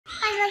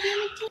love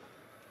you मिट्टू।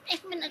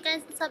 एक minute का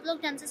सब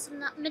लोग ढंग से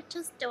सुनना,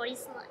 मिट्टू स्टोरी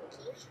सुना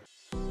की।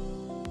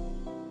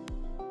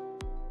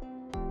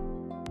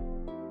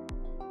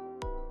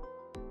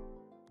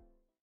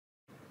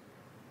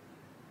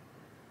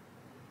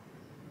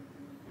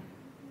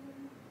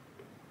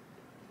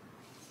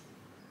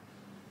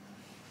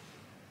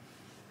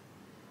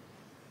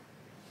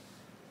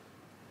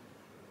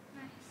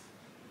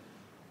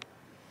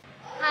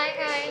 Hi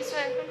guys,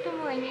 welcome to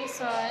Mohini's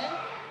World.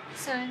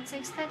 So it's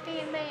 6:30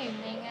 in the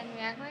evening and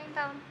we are going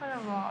down for a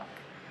walk.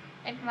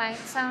 It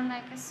might sound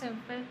like a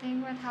simple thing,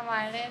 but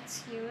Hamare it's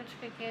huge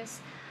because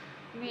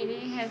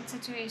really health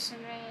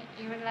situation where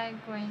even like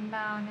going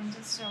down and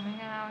just roaming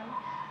around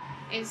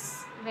is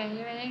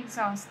very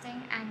exhausting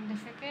and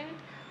difficult.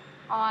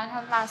 और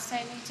हम last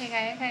time नीचे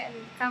गए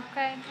कब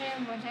गए थे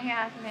मुझे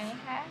याद नहीं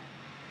है.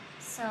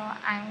 So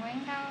I'm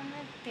going down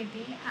with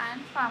Didi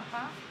and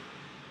Papa.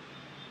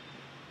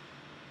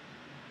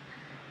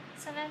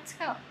 So let's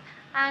go.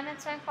 And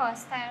it's my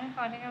first time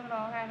recording a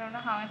vlog. I don't know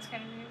how it's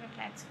going to be, but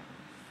let's go.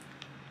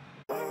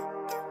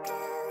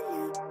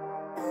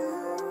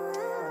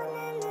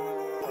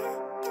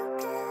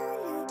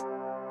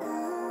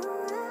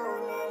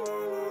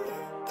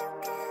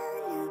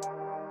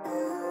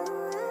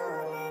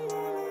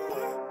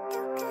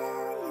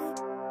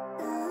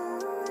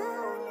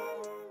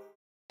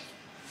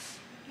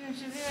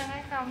 Usually when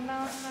I come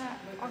down,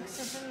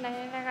 oxygen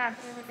nahi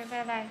lagati because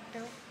I like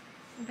to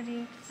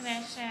breathe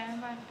fresh air,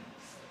 but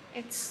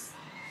it's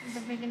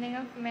the beginning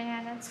of May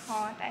and it's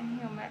hot and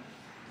humid,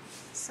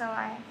 so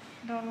I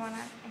don't want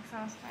to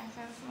exhaust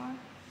myself more.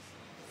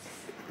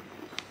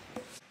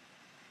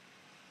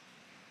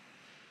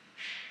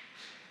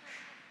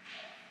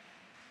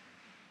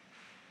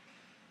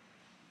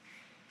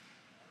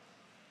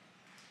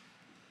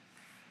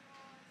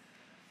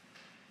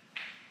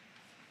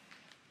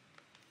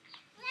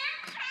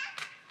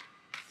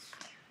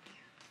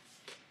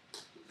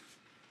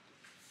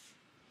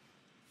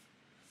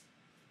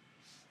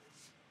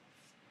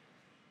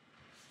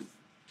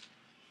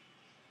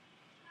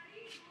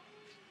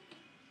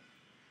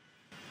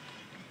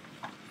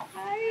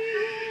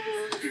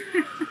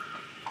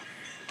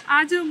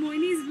 Aaj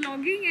Mohini is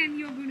vlogging and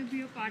you're going to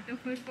be a part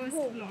of her first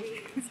vlog.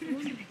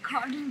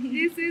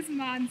 This is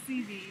Mansi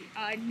ji,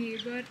 our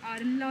neighbor, our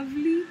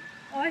lovely,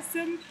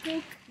 awesome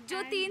cook.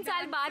 जो 3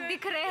 साल बाद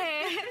दिख रहे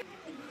हैं.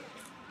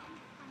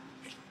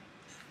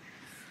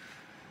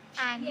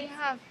 And we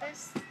have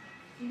this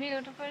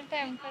beautiful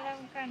temple of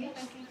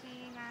Ganpati ji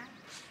now.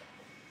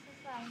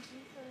 So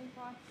we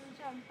got 2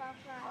 champa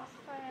flowers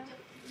for him.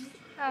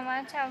 Hama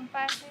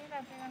champa tree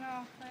that we're going to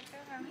offer to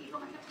him.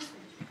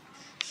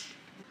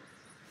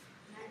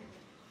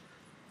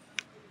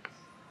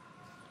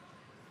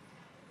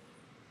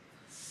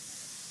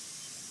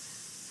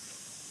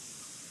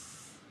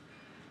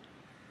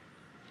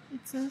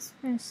 It's so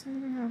special,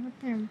 we have a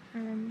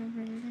temple in the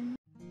building.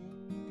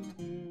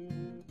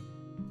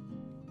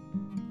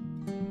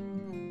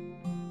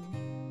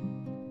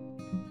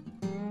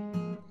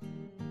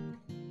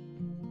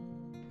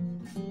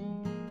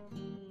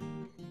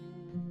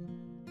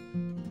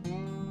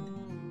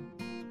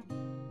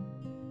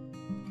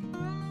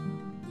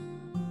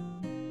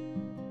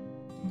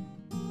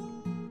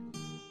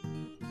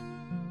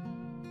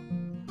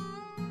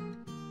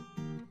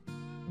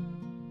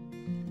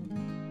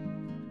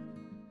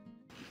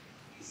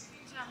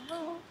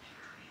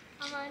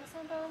 हमारे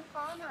साथ और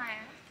कौन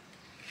आया?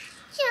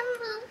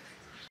 जम्बू।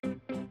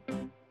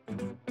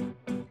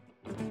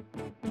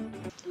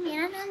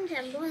 मेरा नाम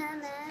जम्बू है।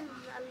 मैं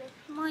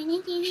मोहिनी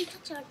दीदी का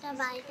छोटा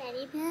भाई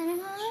टेडी बियर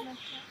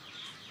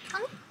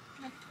हूँ।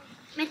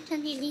 मिट्टू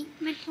दीदी,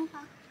 मिट्टू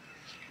का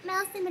मैं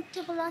उसे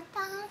मिट्टू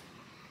बुलाता हूँ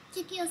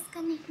क्योंकि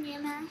उसका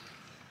निकनेम है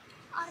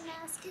और मैं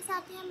उसके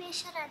साथ ही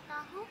हमेशा रहता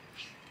हूँ।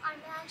 और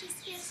मैं आज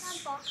इसके साथ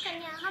वॉक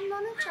करने आया। हम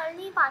दोनों चल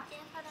नहीं पाते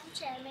हैं पर हम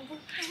चेयर में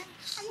घूमते हैं।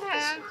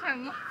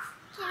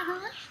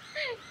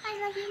 I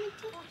love you,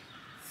 Mittu.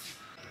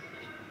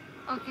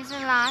 Okay, so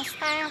last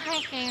time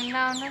I came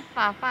down with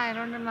Papa. I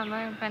don't remember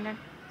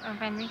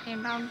when we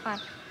came down, but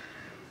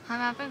हम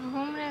यहाँ पे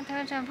घूम रहे थे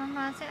और जब हम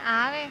वहाँ से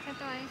आ रहे थे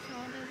तो I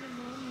saw there's a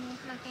blue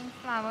neat looking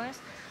flowers,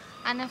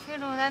 and if you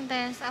do that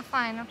there's a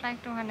fine of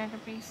like 200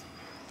 rupees.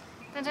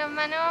 तो जब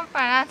मैंने वो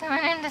पढ़ा था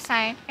मैंने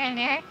डिसाइड कर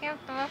लिया कि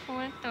अब तो मैं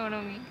फूल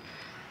तोड़ूंगी,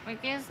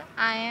 because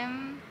I am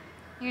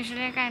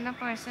usually a kind of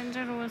person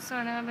जो rules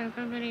तोड़ने में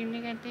बिल्कुल बिलीव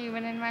नहीं करती.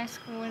 Even in my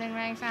school, in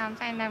my exams,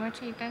 I never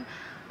cheated.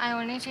 I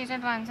only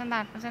cheated once, and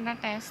that was in a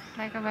test,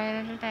 like a very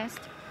little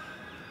test.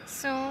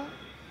 So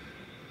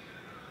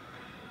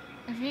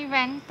we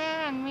went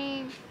there and we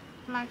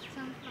plucked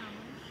some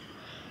flowers.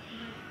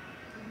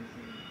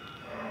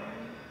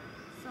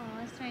 So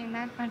I was doing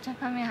that, but जब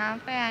हम यहाँ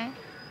पे आए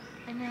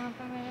and यहाँ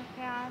पे मेरे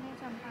प्यारे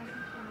चंपा के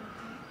फूल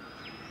थे,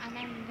 and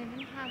I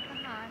didn't have the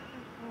heart to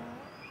go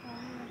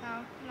home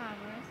without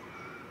flowers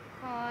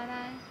for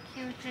our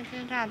cute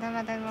little Radha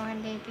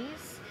Madan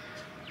deities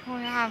who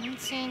you haven't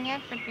seen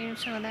yet, but we'll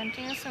show them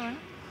to you soon.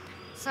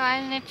 So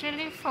I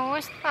literally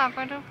forced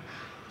Papa to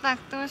pluck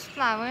those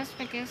flowers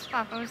because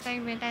Papa was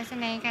like बेटा ऐसे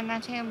नहीं करना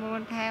चाहिए,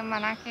 board है,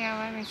 मना किया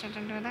हुआ है, we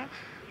shouldn't do that.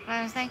 But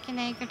I was like कि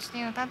नहीं कुछ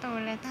नहीं होता,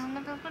 तोड़ लेते.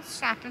 हमने बिल्कुल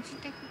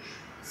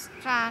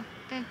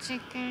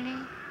strategically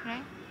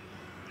right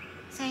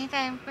सही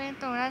टाइम पे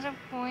तोड़ा जब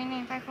कोई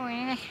नहीं था, कोई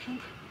नहीं था.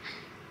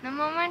 The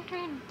moment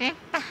we did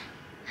that,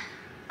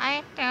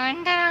 I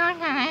turned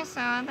around and I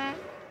saw that.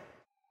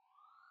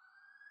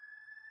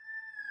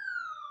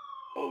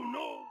 Oh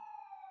no!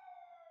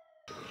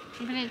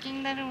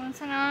 Breaking the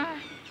rules and all.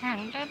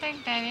 घंटों तक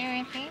डरी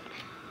हुई थी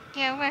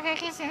कि अब अगर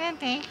किसी ने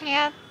देख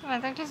लिया,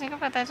 मतलब किसी को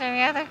पता चल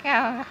गया तो क्या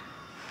होगा.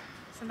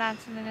 So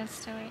that's a little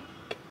story.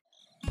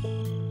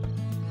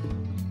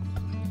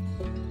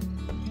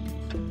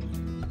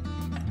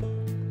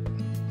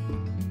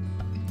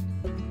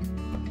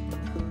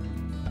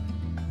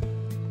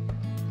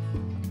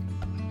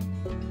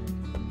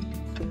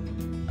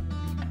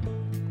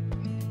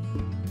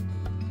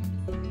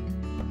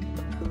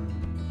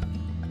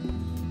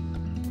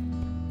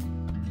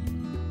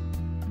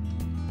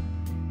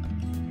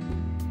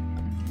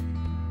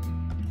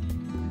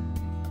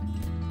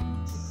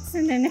 So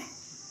then,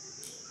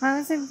 how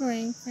is it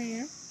going for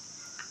you?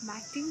 I'm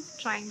acting,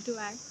 trying to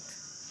act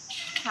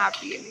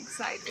happy and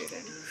excited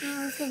and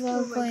How's the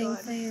work my going God.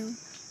 for you?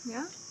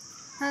 yeah,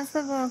 How's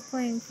the work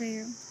going for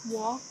you?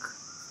 walk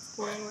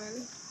going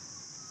well.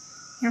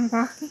 I'm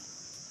walking.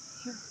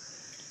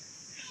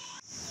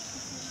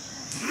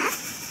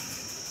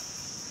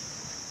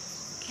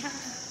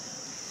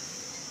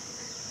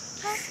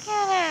 बस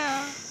क्या रहे हो?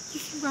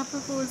 पापा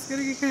pose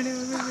करके खड़े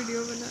होकर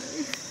video बना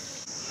रहे हैं.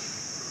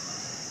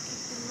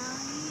 इतना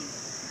ही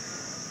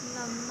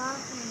लंबा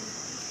पेड़.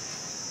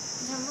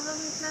 जम्मू का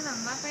भी इतना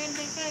लंबा पेड़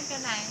देखा है क्या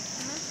लाइफ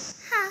में?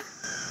 हाँ,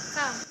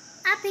 कब?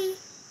 अभी.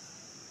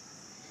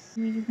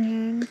 मेरी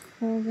बहन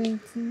खो गई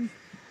थी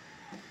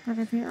पर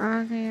अभी आ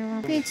गई है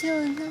वापस. पीछे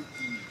होगा.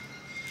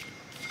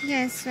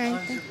 Yes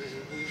right.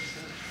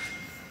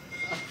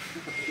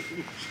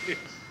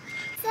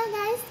 So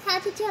guys, how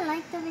did you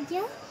like the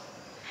video?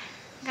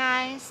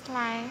 Guys,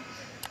 like,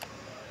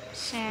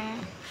 share,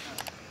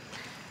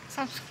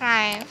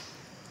 subscribe.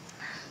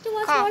 To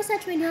watch Come. more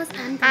such videos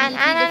and And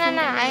completely different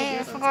I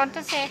videos forgot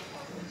to say,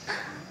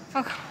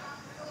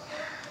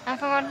 I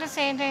forgot to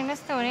say during the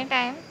story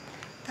time,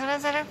 थोड़ा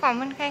ज़रा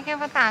comment करके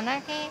बताना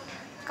कि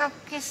कब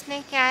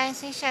किसने क्या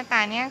ऐसी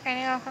शैतानियाँ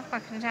करी और फिर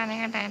पकड़े जाने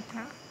का टाइम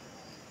था.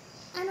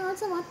 And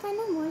also, what kind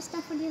of more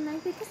stuff would you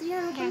like? Because we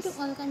are open Yes. to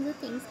all kinds of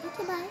things.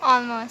 Okay, bye.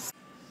 Almost.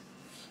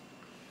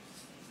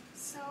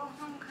 So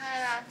हम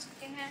घर आ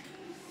चुके हैं.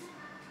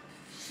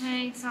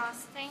 Very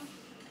exhausting,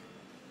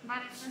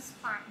 but it was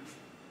fun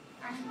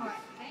and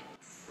worth it.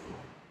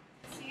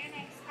 See you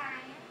next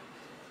time.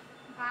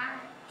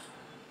 Bye.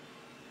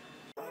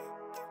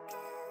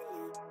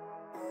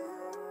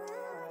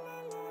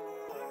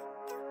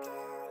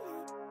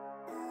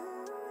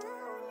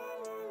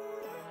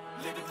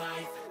 Living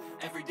life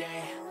every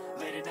day,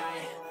 late at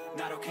night,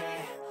 not okay.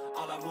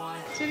 All I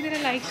want. चल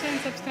जरा like share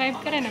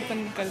subscribe करें ना, अपन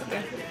निकलते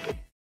हैं.